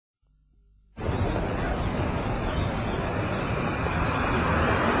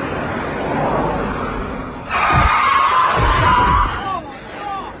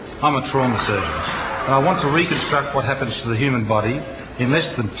I'm a trauma surgeon, and I want to reconstruct what happens to the human body in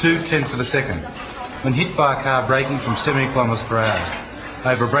less than 0.2 of a second when hit by a car braking from 70 kilometres per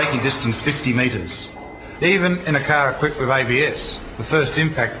hour over a braking distance 50 metres. Even in a car equipped with ABS, the first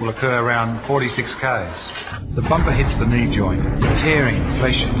impact will occur around 46 k's. The bumper hits the knee joint, tearing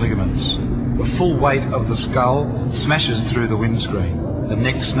flesh and ligaments. The full weight of the skull smashes through the windscreen. The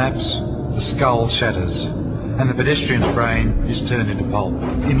neck snaps, the skull shatters, and the pedestrian's brain is turned into pulp.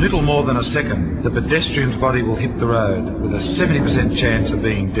 In little more than a second, the pedestrian's body will hit the road with a 70% chance of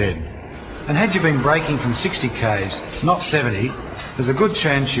being dead. And had you been braking from 60 k's, not 70, there's a good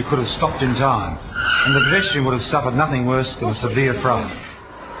chance you could have stopped in time, and the pedestrian would have suffered nothing worse than a severe fright.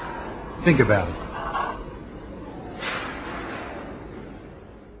 Think about it.